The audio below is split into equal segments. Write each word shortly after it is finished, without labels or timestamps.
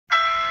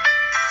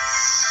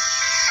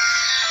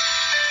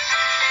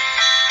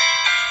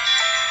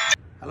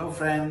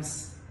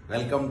friends,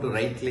 welcome to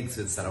Right Clicks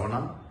with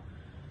Saravana.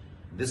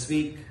 This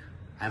week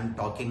I'm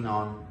talking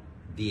on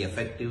the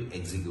effective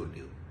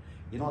executive.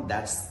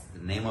 That's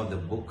the name of the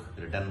book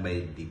written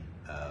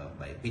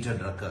by Peter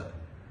Drucker,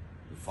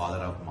 the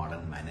father of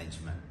modern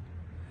management.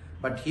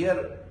 But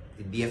here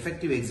the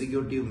effective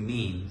executive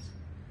means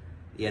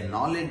a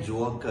knowledge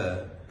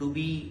worker. To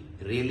be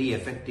really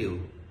effective,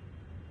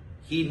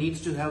 he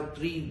needs to have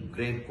three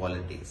great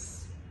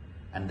qualities,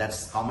 and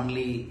that's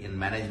commonly in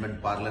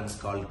management parlance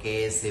called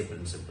KSA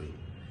principle.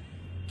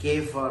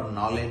 K for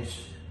knowledge,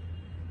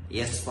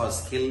 S for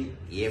skill,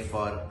 A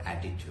for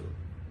attitude.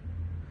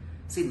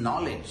 See,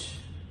 knowledge,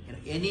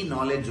 any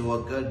knowledge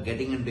worker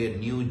getting into a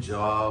new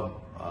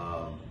job,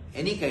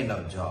 any kind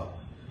of job,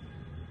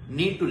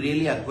 need to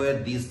really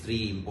acquire these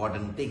three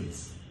important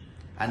things.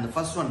 And the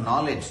first one,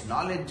 knowledge.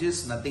 Knowledge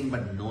is nothing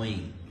but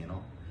knowing,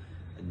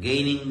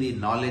 gaining the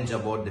knowledge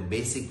about the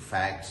basic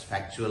facts,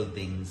 factual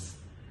things,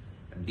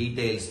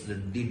 details,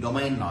 the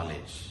domain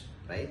knowledge,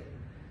 right?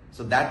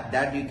 So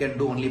that you can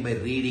do only by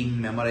reading,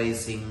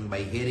 memorizing, by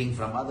hearing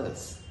from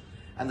others.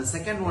 And the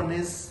second one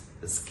is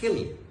the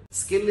skill.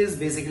 Skill is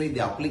basically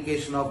the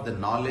application of the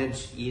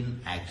knowledge in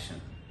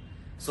action.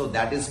 So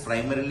that is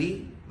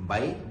primarily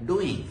by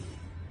doing.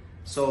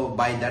 So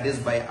that is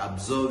by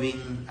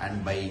observing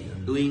and by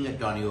doing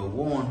it on your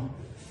own.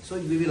 So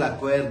we will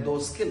acquire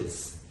those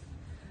skills.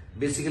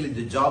 Basically,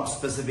 the job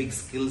specific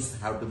skills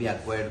have to be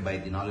acquired by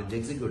the knowledge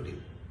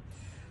executive.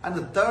 And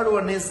the third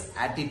one is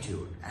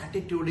attitude.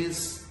 Attitude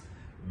is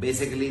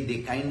basically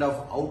the kind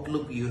of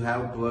outlook you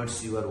have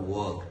towards your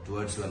work,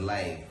 towards your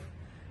life.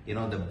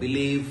 The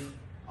belief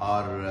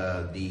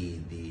or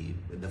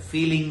the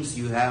feelings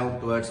you have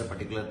towards a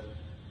particular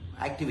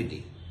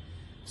activity.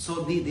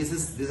 So this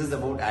is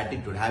about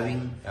attitude,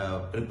 having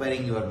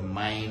preparing your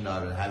mind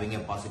or having a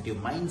positive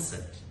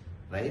mindset,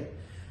 right?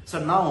 So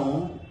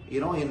now,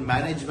 in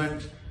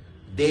management,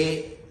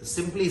 they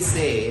simply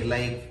say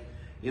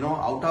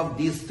out of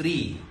these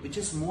three, which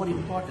is more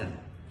important?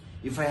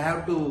 If I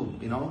have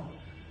to,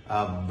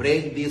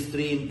 break these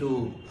three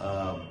into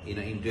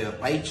a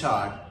pie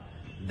chart,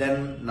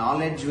 then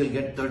knowledge will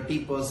get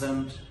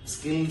 30%,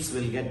 skills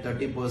will get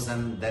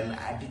 30%, then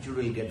attitude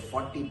will get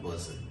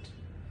 40%.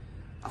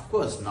 Of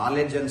course,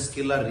 knowledge and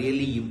skill are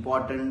really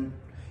important,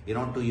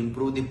 to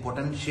improve the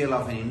potential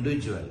of an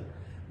individual.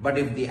 But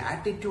if the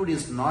attitude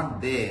is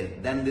not there,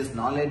 then this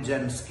knowledge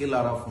and skill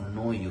are of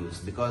no use,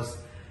 because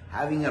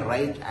having a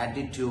right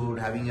attitude,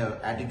 having an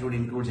attitude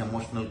includes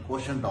emotional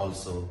quotient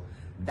also.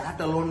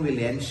 That alone will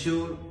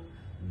ensure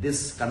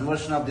this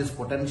conversion of this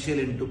potential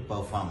into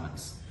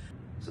performance.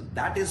 So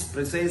that is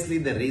precisely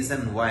the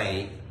reason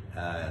why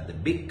the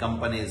big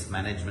companies,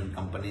 management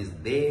companies,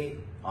 they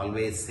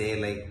always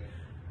say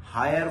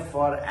hire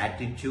for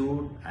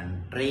attitude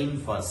and train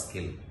for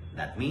skill.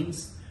 That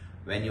means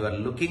when you are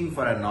looking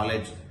for a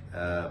knowledge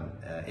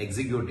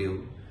executive,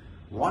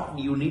 what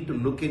you need to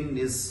look in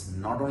is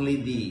not only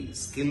the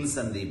skills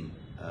and the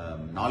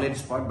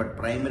knowledge part, but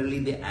primarily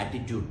the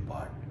attitude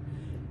part.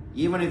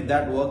 Even if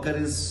that worker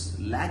is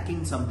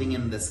lacking something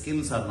in the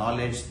skills or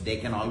knowledge, they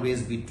can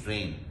always be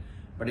trained.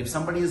 But if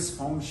somebody is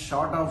found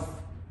short of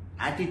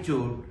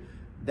attitude,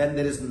 then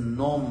there is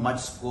no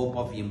much scope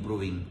of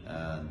improving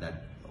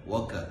that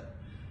worker.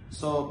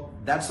 So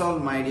that's all,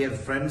 my dear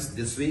friends,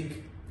 this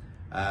week.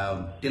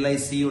 Till I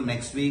see you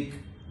next week.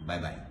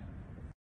 Bye-bye.